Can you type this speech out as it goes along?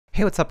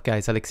Hey, what's up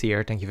guys, Alex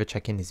here. Thank you for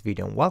checking this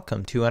video and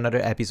welcome to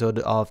another episode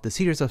of the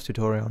series of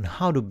tutorial on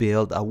how to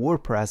build a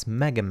WordPress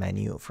mega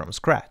menu from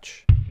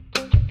scratch.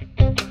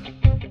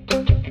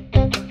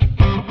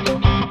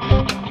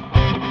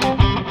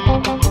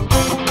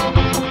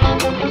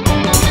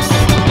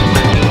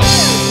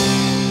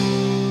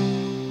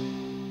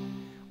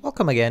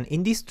 Welcome again.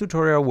 In this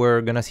tutorial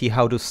we're gonna see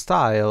how to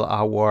style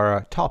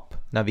our top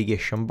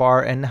navigation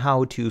bar and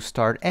how to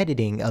start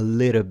editing a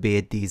little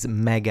bit this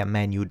mega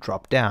menu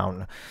drop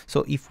down.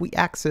 So if we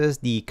access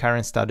the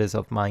current status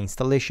of my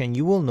installation,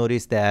 you will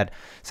notice that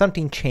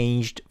something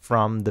changed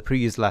from the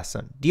previous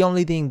lesson. The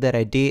only thing that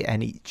I did,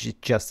 and it's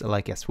just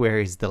like I swear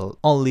is the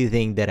only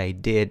thing that I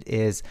did,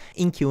 is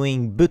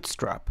enqueuing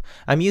Bootstrap.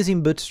 I'm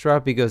using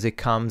Bootstrap because it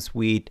comes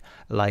with,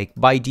 like,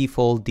 by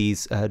default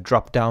this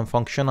drop down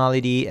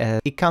functionality.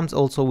 It comes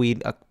also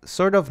with a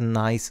sort of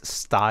nice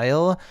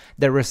style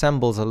that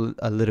resembles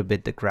a little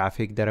bit the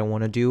graphic that I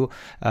want to do.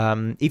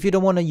 If you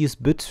don't want to use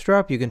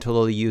Bootstrap, you can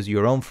totally use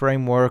your own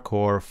framework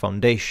or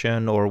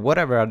Foundation or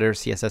whatever other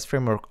CSS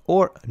framework,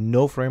 or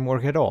no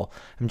framework at all.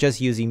 I'm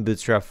just using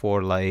Bootstrap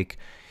for like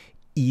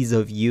ease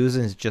of use,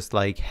 and it just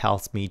like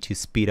helps me to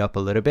speed up a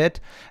little bit.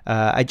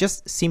 I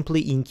just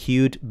simply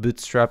enqueued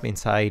Bootstrap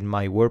inside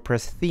my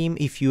WordPress theme.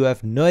 If you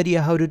have no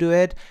idea how to do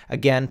it,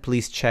 again,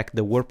 please check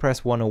the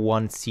WordPress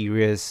 101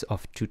 series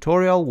of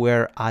tutorial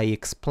where I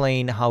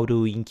explain how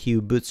to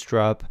enqueue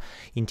Bootstrap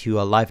into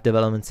a live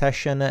development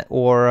session,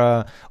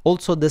 or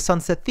also the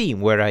Sunset theme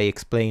where I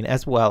explain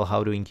as well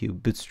how to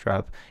enqueue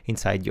Bootstrap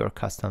inside your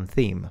custom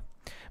theme.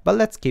 But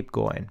let's keep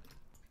going.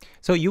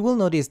 So you will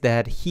notice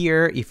that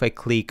here, if I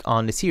click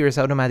on the series,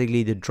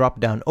 automatically the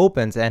drop-down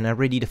opens and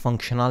already the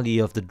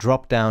functionality of the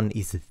drop-down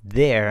is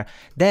there.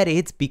 That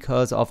it's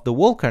because of the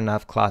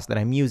WalkerNav class that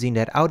I'm using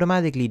that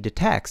automatically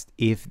detects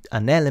if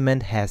an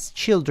element has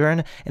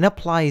children and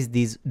applies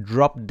this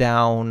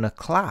drop-down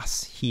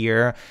class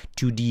here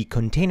to the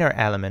container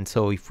element.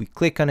 So if we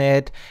click on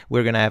it,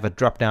 we're gonna have a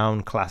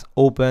drop-down class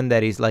open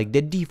that is like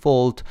the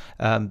default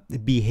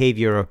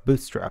behavior of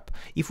Bootstrap.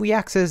 If we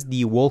access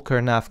the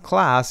WalkerNav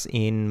class,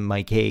 in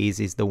my case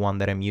is the one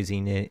that I'm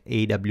using in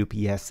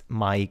AWPS,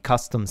 my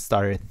custom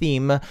starter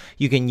theme,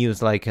 you can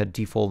use like a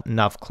default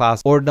nav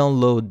class or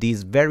download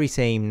this very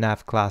same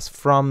nav class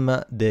from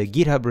the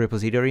GitHub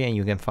repository, and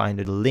you can find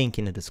the link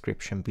in the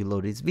description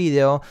below this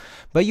video.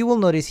 But you will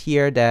notice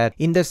here that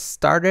in the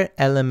starter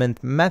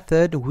element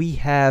method, we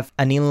have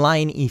an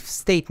inline if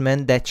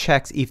statement that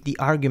checks if the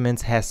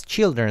arguments has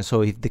children.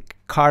 So if the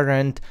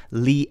current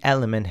Lee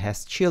element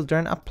has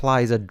children,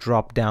 applies a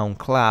drop-down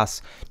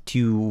class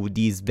to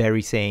this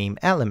very same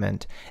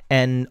element.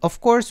 And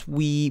of course,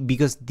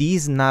 because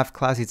this nav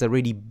class is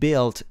already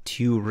built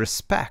to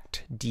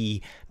respect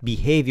the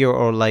behavior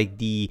or like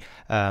the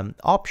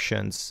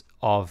options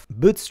of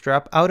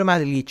Bootstrap,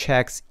 automatically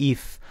checks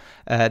if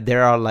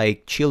there are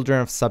like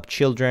children,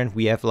 sub-children,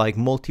 we have like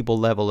multiple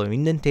level of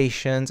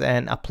indentations,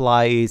 and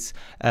applies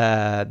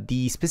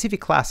the specific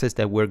classes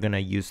that we're gonna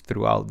use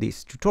throughout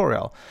this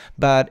tutorial.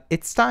 But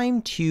it's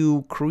time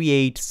to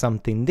create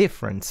something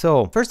different.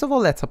 So first of all,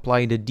 let's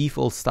apply the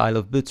default style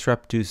of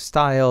Bootstrap to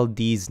style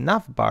this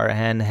navbar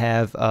and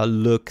have a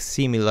look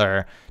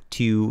similar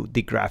to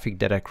the graphic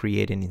that I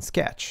created in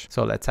Sketch.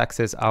 So let's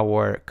access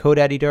our code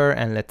editor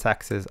and let's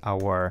access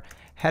our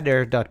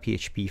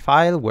header.php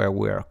file where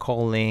we're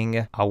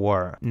calling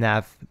our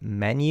nav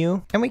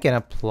menu, and we can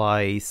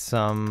apply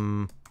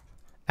some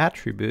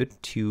attribute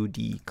to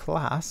the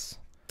class,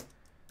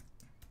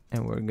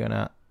 and we're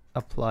gonna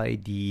apply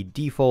the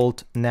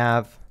default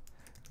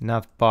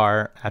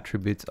navbar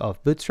attributes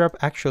of Bootstrap.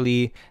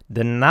 Actually,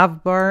 the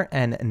navbar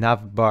and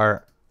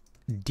navbar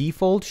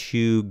default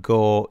should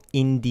go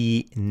in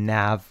the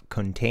nav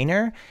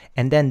container,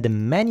 and then the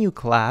menu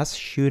class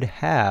should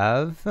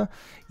have,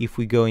 if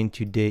we go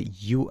into the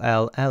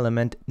ul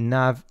element,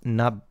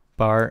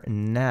 navbar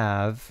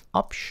nav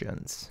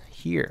options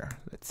here.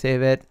 Let's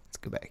save it. Let's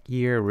go back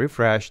here,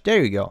 refresh.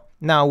 There you go.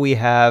 Now we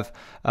have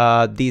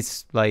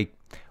this like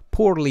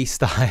poorly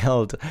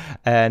styled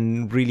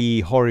and really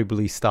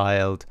horribly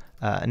styled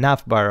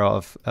navbar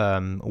of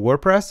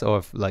WordPress,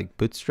 of like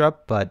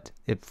Bootstrap, but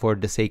for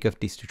the sake of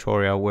this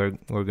tutorial,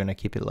 we're gonna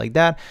keep it like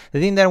that. The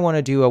thing that I want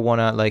to do, I want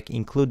to like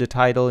include the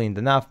title in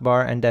the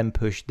navbar and then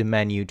push the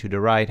menu to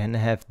the right and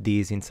have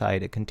these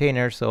inside a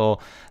container. So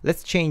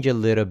let's change a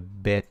little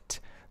bit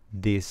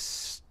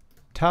this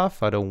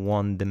stuff. I don't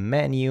want the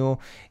menu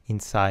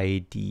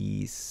inside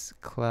this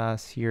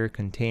class here,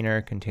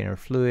 container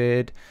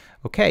fluid.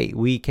 Okay,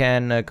 we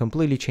can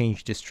completely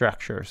change the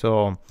structure.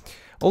 So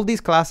all these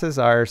classes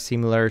are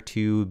similar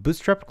to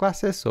Bootstrap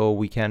classes, so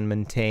we can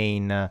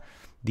maintain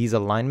this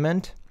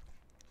alignment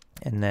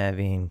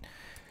and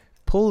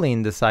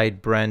pulling the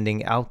side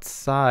branding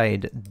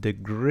outside the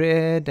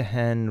grid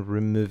and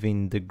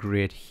removing the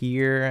grid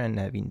here and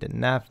having the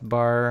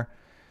navbar.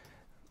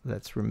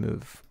 Let's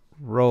remove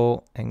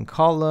row and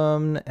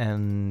column,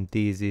 and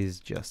this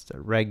is just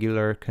a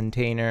regular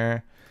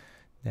container.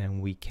 Then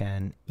we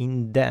can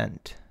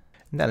indent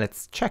Now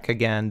let's check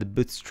again the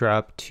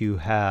bootstrap to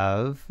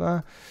have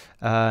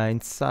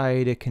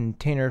inside a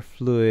container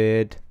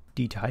fluid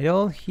the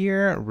title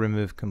here.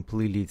 Remove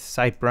completely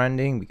site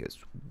branding because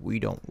we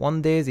don't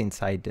want this.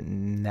 Inside the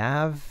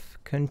nav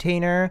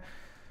container,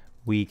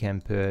 we can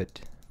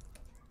put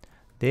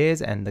this,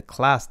 and the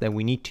class that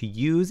we need to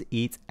use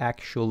is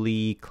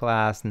actually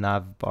class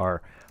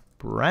navbar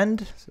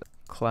brand. So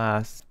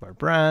class bar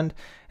brand,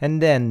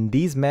 and then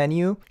this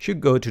menu should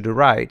go to the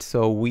right,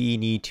 so we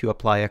need to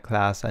apply a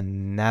class a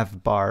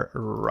navbar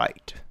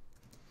right.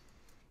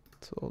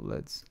 So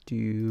let's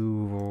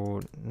do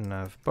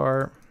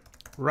navbar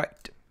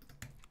right.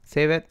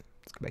 Save it.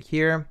 Let's go back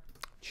here,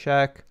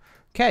 check.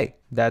 Okay,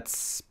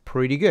 that's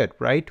pretty good,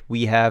 right?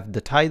 We have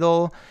the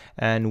title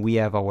and we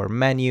have our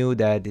menu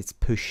that is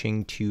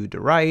pushing to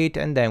the right,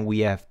 and then we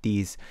have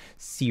these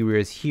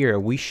series here.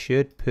 We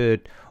should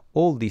put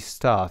all this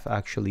stuff,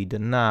 actually the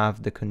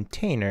nav, the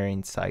container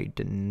inside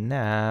the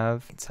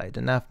navbar.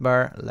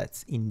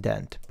 Let's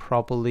indent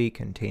properly,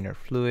 container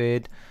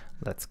fluid.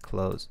 Let's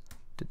close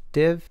the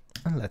div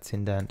and let's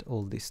indent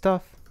all this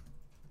stuff.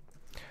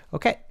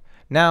 Okay,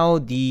 now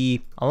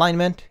the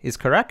alignment is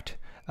correct.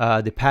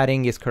 The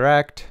padding is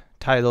correct.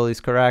 Title is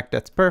correct.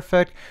 That's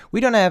perfect.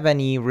 We don't have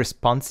any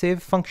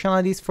responsive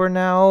functionalities for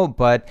now,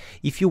 but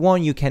if you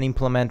want, you can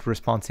implement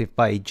responsive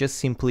by just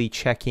simply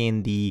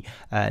checking the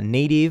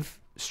native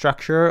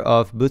structure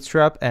of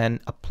Bootstrap and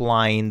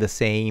applying the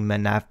same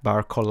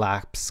navbar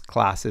collapse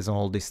classes and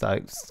all this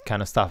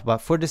kind of stuff. But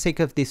for the sake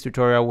of this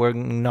tutorial, we're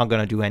not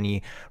going to do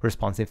any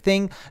responsive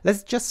thing.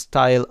 Let's just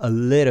style a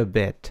little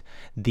bit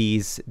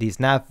these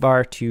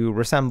navbar to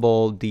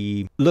resemble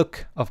the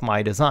look of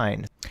my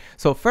design.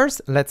 So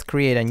first, let's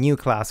create a new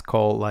class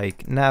called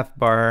like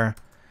navbar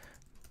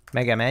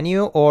mega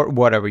menu, or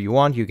whatever you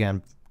want. You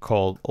can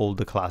call all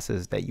the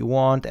classes that you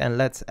want, and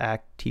let's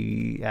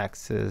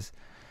access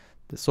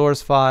the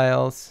source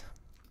files,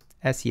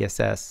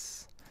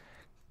 SCSS,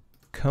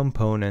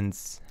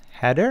 components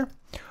header,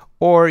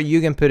 or you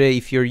can put it,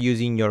 if you're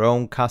using your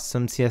own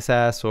custom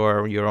CSS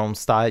or your own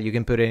style, you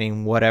can put it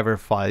in whatever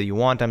file you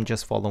want. I'm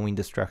just following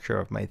the structure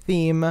of my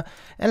theme,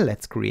 and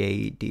let's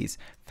create this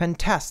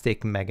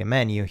fantastic mega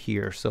menu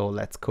here. So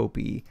let's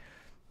copy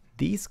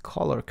these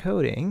color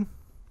coding.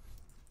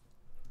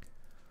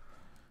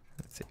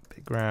 Let's say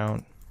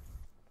background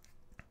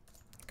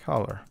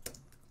color.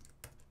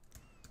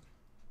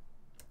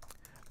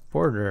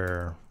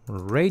 Border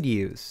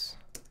radius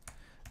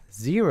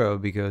 0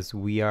 because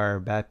we are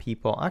bad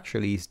people.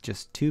 Actually, it's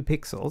just 2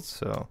 pixels,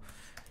 so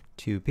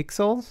 2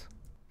 pixels.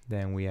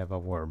 Then we have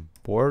our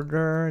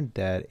border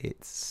that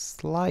it's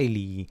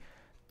slightly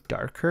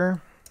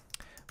darker.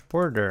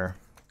 Border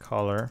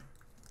color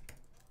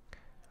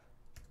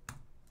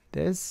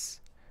this,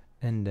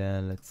 and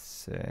then let's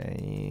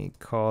say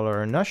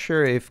color. Not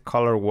sure if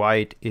color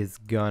white is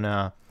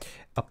gonna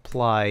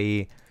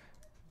apply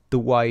the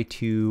white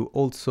to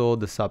also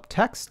the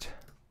subtext,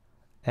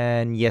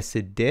 and yes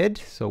it did,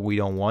 so we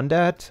don't want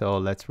that. So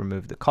let's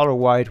remove the color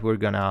white. We're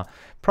gonna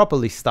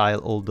properly style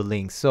all the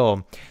links.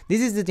 So this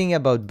is the thing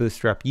about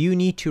Bootstrap. You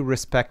need to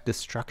respect the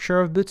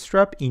structure of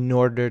Bootstrap in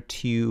order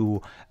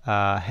to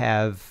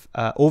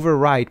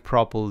override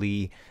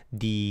properly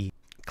the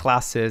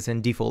classes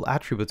and default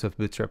attributes of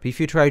Bootstrap. If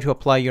you try to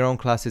apply your own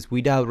classes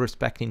without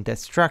respecting that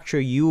structure,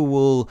 you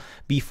will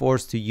be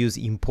forced to use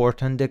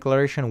important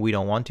declaration. We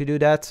don't want to do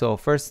that. So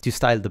first, to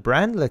style the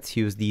brand, let's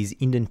use these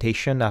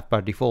indentation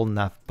navbar default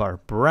navbar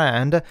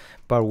brand,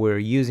 but we're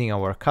using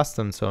our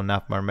custom, so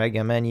navbar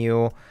mega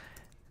menu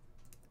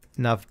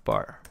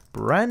navbar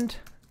brand,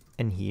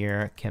 and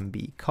here can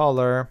be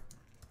color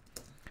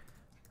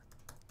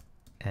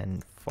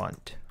and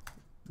font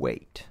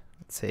weight.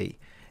 Let's say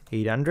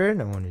 800.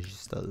 I want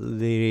just a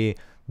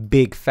little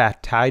big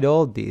fat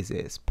title. This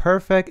is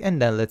perfect.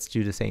 And then let's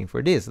do the same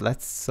for this.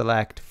 Let's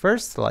select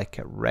first like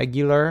a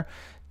regular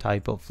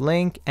type of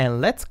link, and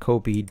let's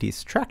copy this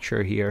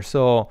structure here.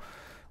 So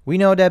we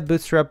know that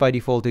Bootstrap by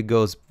default it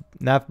goes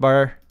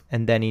navbar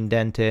and then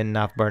indented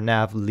navbar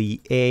nav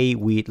li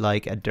with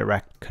like a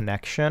direct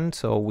connection.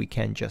 So we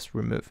can just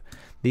remove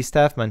this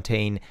stuff,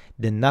 maintain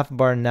the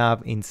navbar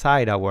nav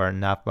inside our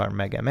navbar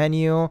mega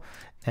menu,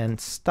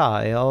 and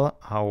style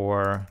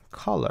our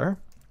color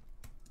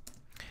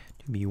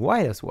to be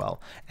white as well.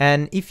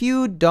 And if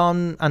you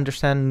don't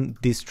understand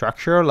this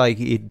structure, like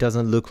it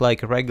doesn't look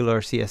like a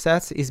regular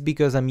CSS, is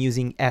because I'm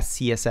using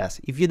SCSS.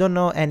 If you don't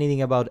know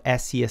anything about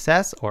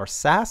SCSS or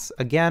Sass,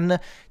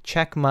 again,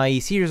 check my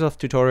series of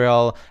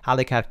tutorial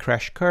Alicat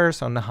crash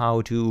course on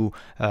how to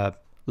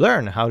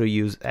learn how to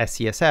use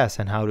SCSS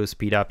and how to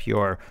speed up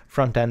your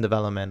front-end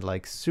development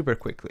like super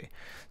quickly.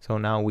 So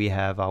now we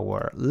have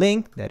our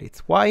link that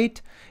it's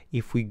white.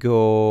 If we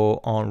go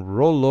on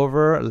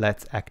rollover,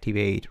 let's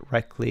activate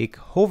right-click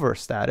hover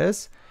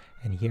status.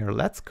 And here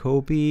let's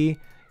copy.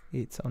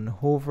 It's on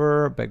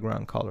hover,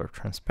 background color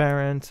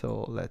transparent.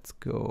 So let's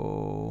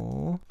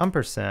go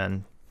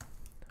ampersand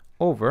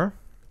over.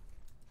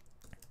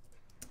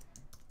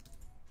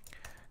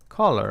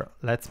 Color,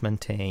 let's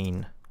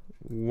maintain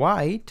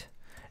white.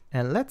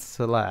 And let's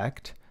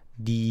select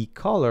the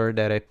color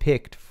that I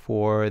picked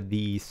for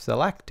the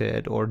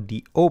selected or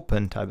the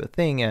open type of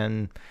thing,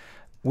 and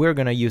we're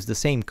gonna use the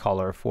same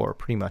color for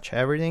pretty much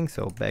everything.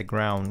 So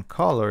background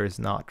color is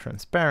not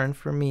transparent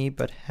for me,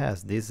 but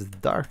has this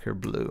darker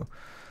blue.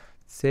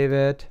 Save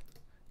it.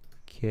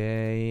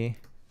 Okay.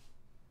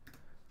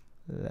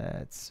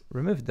 Let's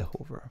remove the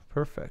hover.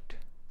 Perfect.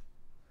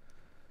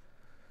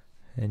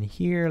 And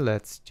here,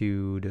 let's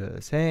do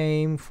the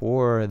same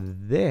for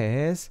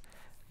this,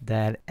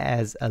 that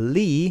as a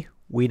li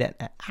with an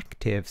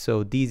active.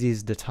 So this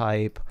is the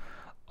type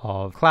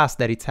of class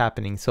that it's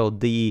happening. So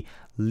the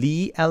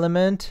li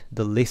element,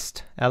 the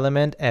list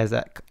element, as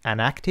an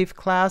active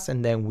class,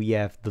 and then we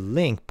have the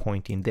link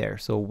pointing there.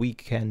 So we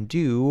can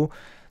do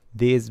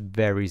this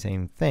very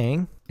same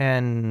thing.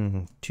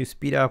 And to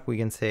speed up, we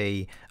can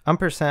say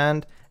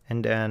ampersand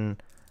and then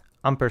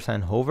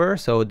ampersand hover.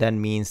 So that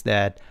means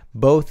that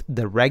both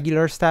the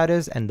regular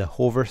status and the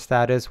hover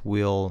status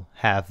will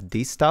have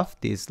this stuff,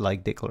 these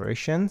like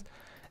declarations.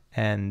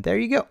 And there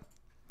you go.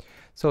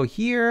 So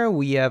here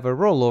we have a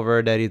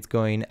rollover that is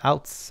going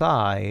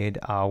outside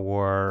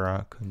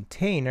our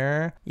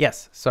container.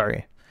 Yes,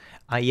 sorry.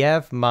 I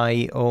have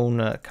my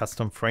own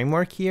custom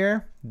framework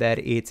here that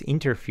it's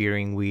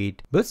interfering with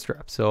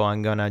Bootstrap. So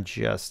I'm gonna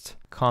just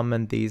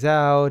comment these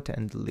out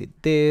and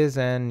delete this,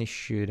 and it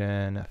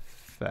shouldn't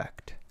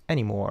affect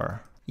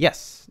anymore.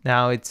 Yes,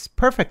 now it's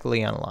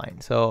perfectly online.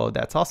 So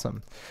that's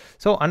awesome.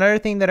 So another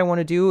thing that I want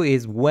to do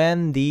is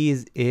when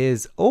these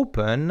is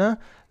open,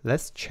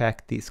 let's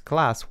check this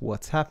class,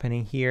 what's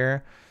happening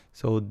here.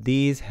 So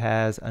this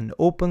has an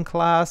open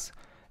class,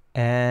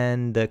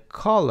 and the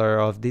color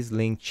of this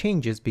link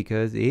changes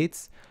because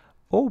it's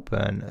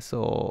open.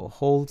 So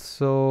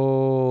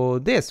also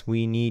this,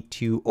 we need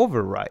to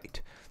overwrite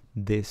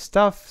this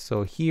stuff.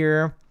 So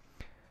here,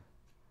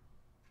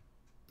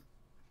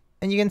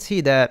 and you can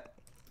see that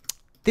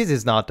this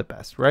is not the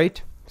best,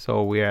 right?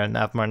 So we are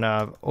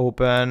nav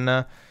open.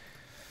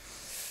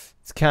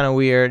 It's kind of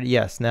weird.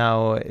 Yes,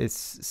 now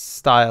it's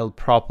styled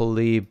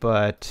properly,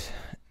 but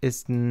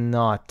it's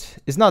not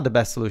the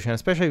best solution,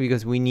 especially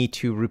because we need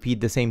to repeat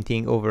the same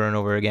thing over and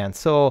over again.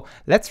 So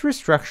let's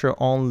restructure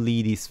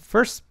only this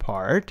first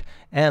part,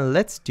 and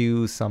let's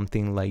do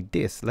something like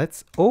this.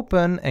 Let's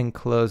open and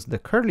close the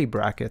curly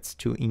brackets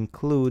to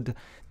include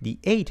the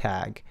A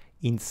tag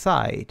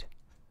inside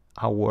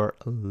our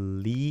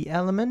li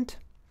element.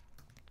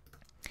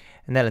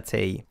 And then let's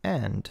say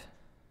and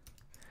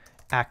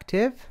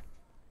active,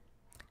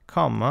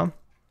 comma,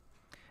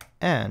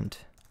 and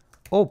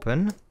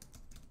open.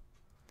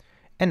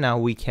 And now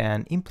we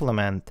can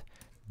implement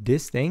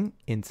this thing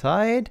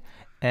inside,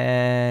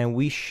 and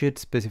we should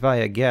specify,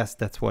 I guess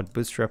that's what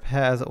Bootstrap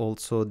has,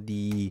 also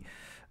the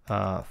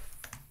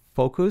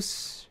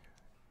focus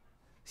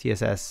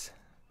CSS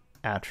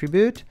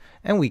attribute,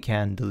 and we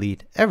can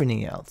delete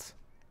everything else.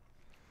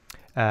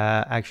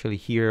 Actually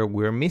here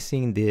we're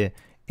missing the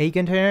A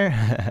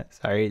container.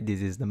 Sorry, this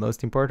is the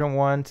most important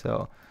one.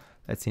 So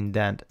let's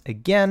indent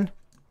again.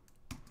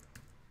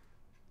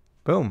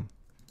 Boom.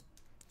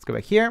 Let's go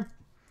back here.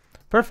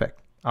 Perfect.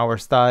 Our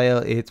style,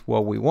 it's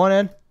what we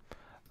wanted.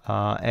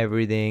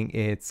 Everything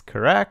is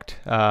correct.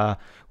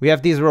 We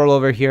have this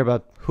rollover here,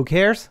 but who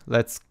cares?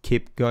 Let's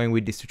keep going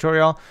with this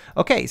tutorial.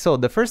 Okay, so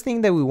the first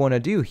thing that we want to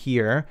do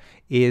here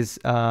is,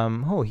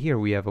 oh, here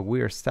we have a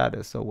weird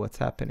status. So what's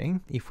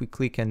happening? If we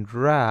click and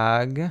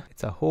drag,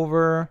 it's a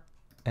hover,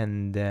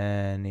 and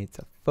then it's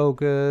a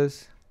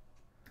focus,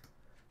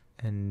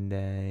 and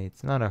then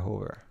it's not a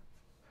hover.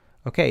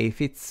 Okay,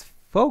 if it's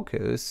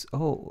focus,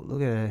 oh,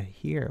 look at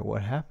here,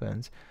 what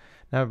happens?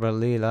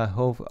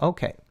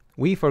 Okay,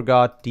 we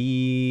forgot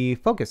the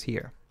focus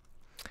here.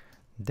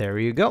 There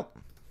you go,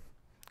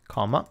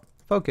 comma,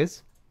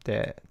 focus,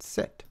 that's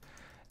it.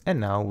 And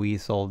now we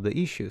solve the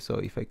issue. So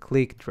if I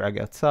click drag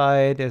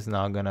outside, it's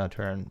not gonna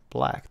turn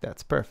black.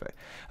 That's perfect.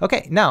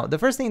 Okay, now the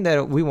first thing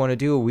that we want to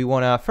do, we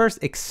want to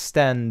first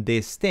extend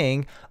this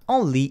thing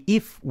only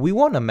if we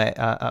want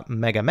a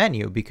mega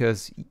menu,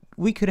 because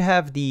we could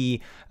have the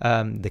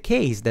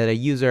case that a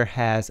user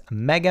has a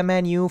mega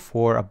menu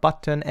for a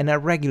button and a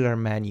regular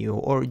menu,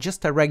 or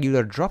just a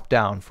regular drop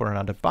down for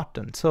another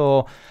button.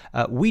 So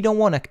we don't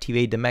want to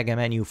activate the mega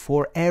menu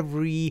for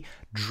every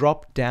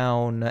drop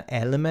down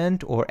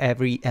element, or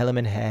every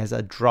element has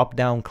a drop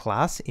down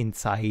class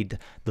inside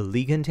the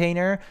li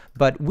container,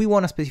 but we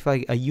want to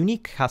specify a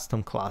unique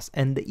custom class.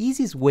 And the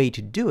easiest way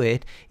to do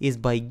it is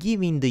by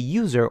giving the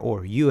user,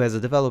 or you as a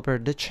developer,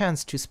 the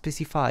chance to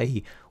specify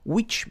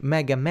which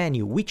mega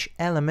menu, which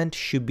element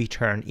should be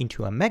turned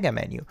into a mega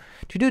menu.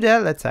 To do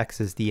that, let's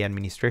access the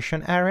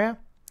administration area.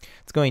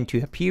 Let's go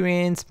into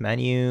appearance,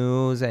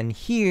 menus, and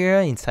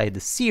here inside the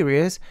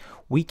series,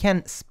 we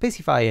can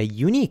specify a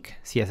unique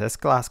CSS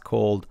class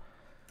called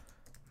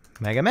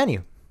mega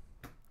menu.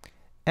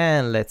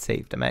 And let's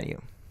save the menu.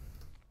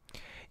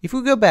 If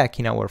we go back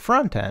in our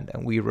front end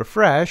and we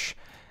refresh,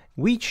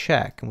 we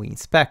check and we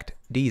inspect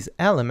this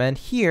element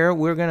here,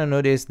 we're gonna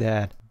notice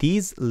that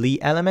this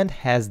Li element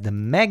has the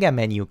mega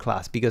menu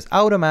class, because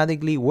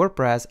automatically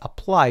WordPress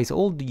applies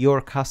all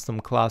your custom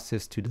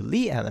classes to the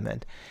Li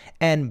element.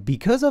 And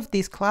because of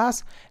this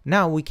class,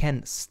 now we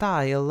can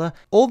style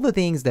all the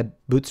things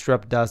that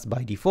Bootstrap does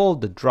by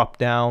default, the drop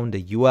down,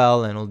 the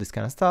UL, and all this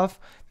kind of stuff,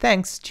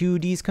 thanks to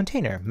this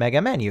container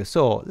mega menu.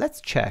 So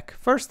let's check.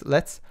 First,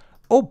 let's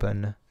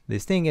open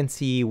this thing and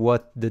see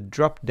what the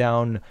drop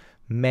down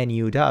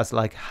menu does,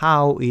 like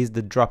how is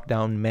the drop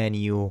down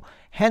menu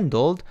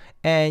handled.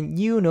 And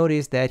you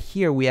notice that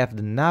here we have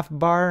the nav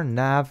bar,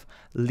 nav,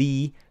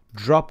 Li,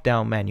 drop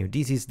down menu.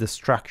 This is the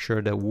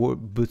structure that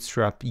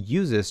Bootstrap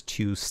uses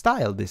to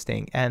style this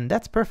thing, and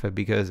that's perfect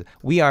because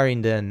we are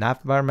in the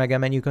navbar mega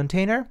menu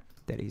container.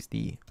 That is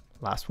the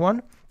last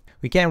one.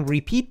 We can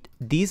repeat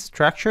this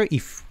structure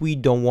if we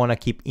don't want to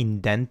keep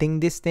indenting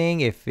this thing,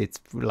 if it's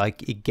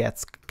like it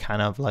gets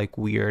kind of like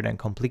weird and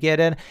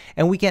complicated.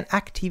 And we can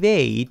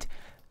activate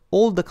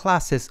all the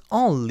classes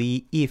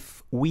only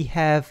if we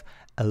have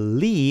a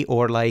Li,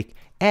 or like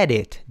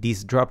edit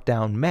this drop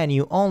down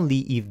menu only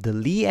if the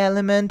Li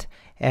element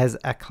has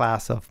a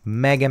class of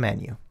mega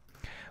menu.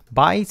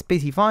 By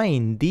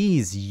specifying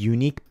this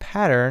unique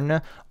pattern,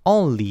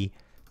 only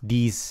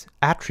these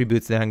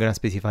attributes that I'm going to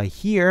specify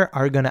here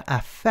are going to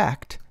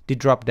affect the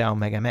drop down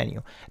mega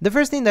menu. The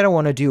first thing that I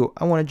want to do,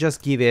 I want to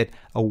just give it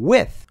a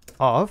width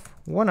of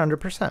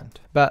 100%.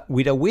 But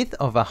with a width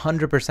of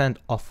 100%,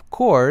 of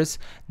course,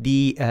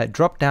 the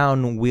drop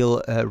down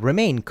will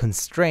remain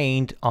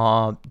constrained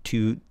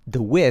to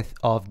the width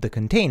of the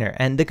container,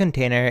 and the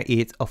container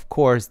is of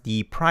course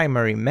the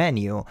primary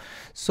menu.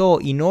 So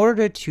in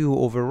order to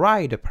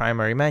override the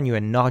primary menu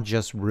and not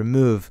just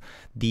remove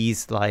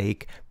these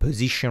like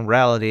position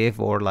relative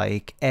or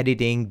like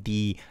editing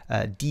the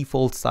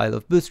default style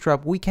of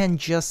Bootstrap, we can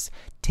just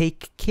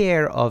take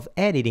care of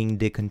editing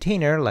the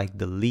container, like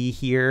the Li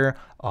here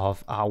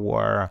of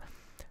our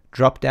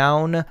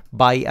dropdown,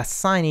 by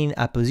assigning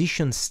a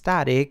position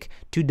static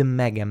to the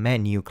mega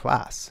menu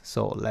class.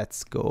 So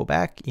let's go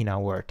back in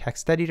our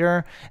text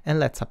editor and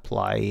let's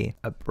apply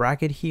a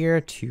bracket here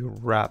to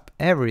wrap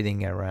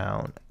everything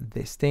around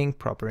this thing,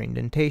 proper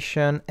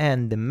indentation,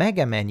 and the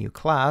mega menu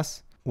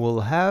class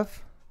will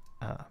have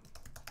a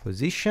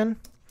position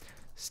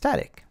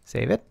static.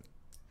 Save it.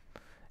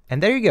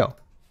 And there you go.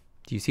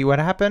 Do you see what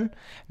happened?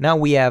 Now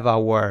we have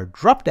our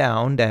drop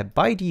down that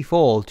by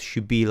default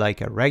should be like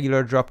a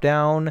regular drop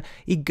down.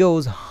 It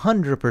goes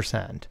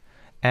 100%,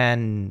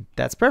 and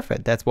that's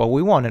perfect. That's what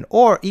we wanted.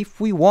 Or if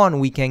we want,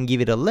 we can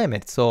give it a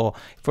limit. So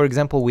for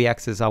example, we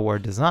access our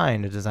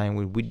design, the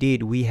design we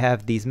did, we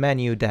have this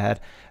menu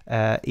that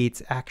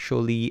it's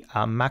actually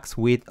a max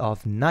width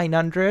of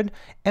 900,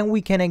 and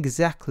we can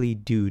exactly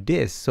do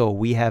this. So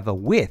we have a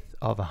width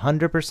of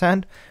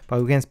 100%,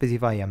 but we can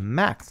specify a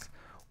max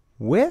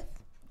width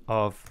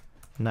of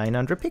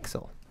 900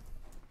 pixel.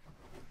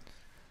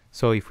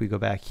 So if we go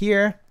back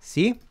here,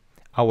 see,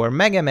 our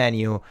mega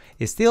menu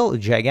is still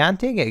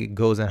gigantic. It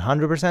goes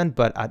 100%,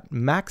 but at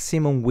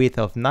maximum width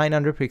of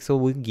 900 pixel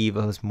will give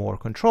us more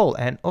control.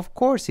 And of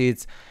course,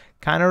 it's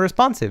kind of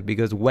responsive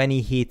because when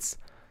it hits,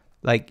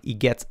 like it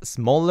gets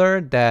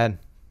smaller than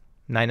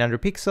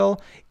 900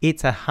 pixel,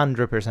 it's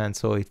 100%.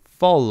 So it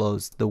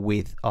follows the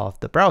width of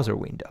the browser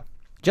window.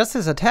 Just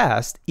as a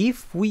test,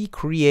 if we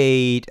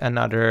create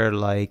another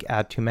like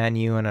add to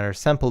menu, another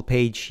sample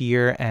page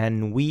here,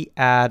 and we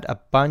add a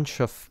bunch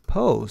of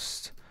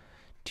posts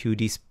to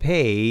this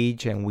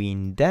page and we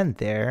indent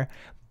there,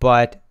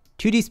 but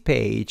to this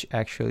page,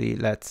 actually,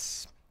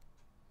 let's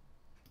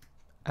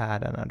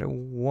add another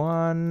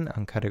one,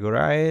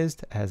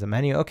 uncategorized as a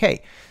menu.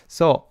 Okay,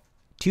 so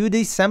to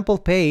this sample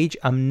page,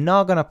 I'm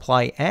not gonna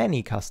apply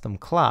any custom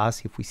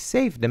class. If we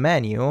save the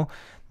menu,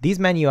 this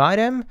menu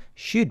item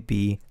should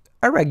be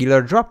a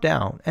regular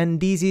dropdown,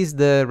 and this is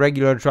the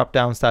regular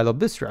dropdown style of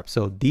Bootstrap.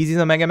 So this is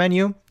a mega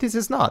menu, this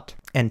is not.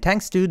 And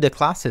thanks to the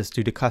classes,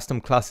 to the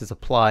custom classes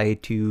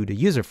applied to the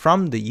user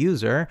from the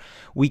user,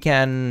 we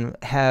can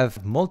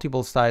have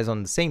multiple styles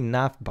on the same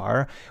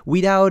navbar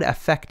without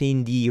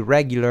affecting the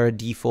regular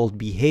default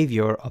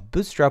behavior of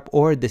Bootstrap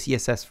or the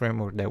CSS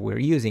framework that we're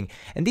using.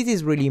 And this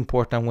is really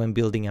important when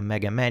building a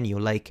mega menu,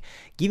 like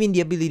giving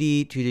the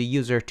ability to the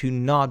user to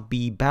not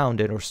be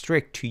bounded or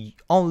strict to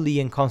only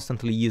and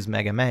constantly use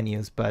mega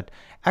menus, but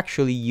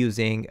actually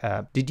using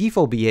the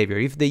default behavior.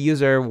 If the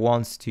user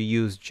wants to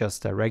use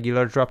just a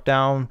regular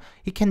dropdown,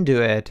 he can do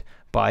it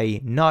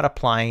by not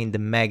applying the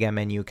mega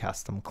menu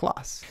custom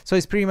class. So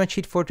it's pretty much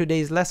it for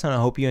today's lesson. I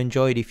hope you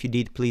enjoyed. If you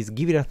did, please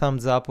give it a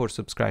thumbs up or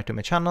subscribe to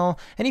my channel.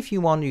 And if you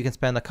want, you can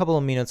spend a couple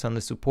of minutes on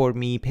the support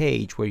me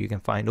page, where you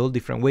can find all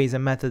different ways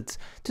and methods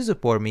to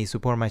support me,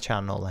 support my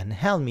channel, and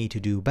help me to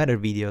do better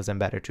videos and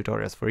better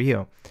tutorials for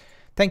you.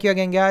 Thank you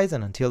again, guys,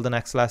 and until the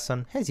next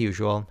lesson, as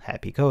usual,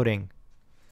 happy coding!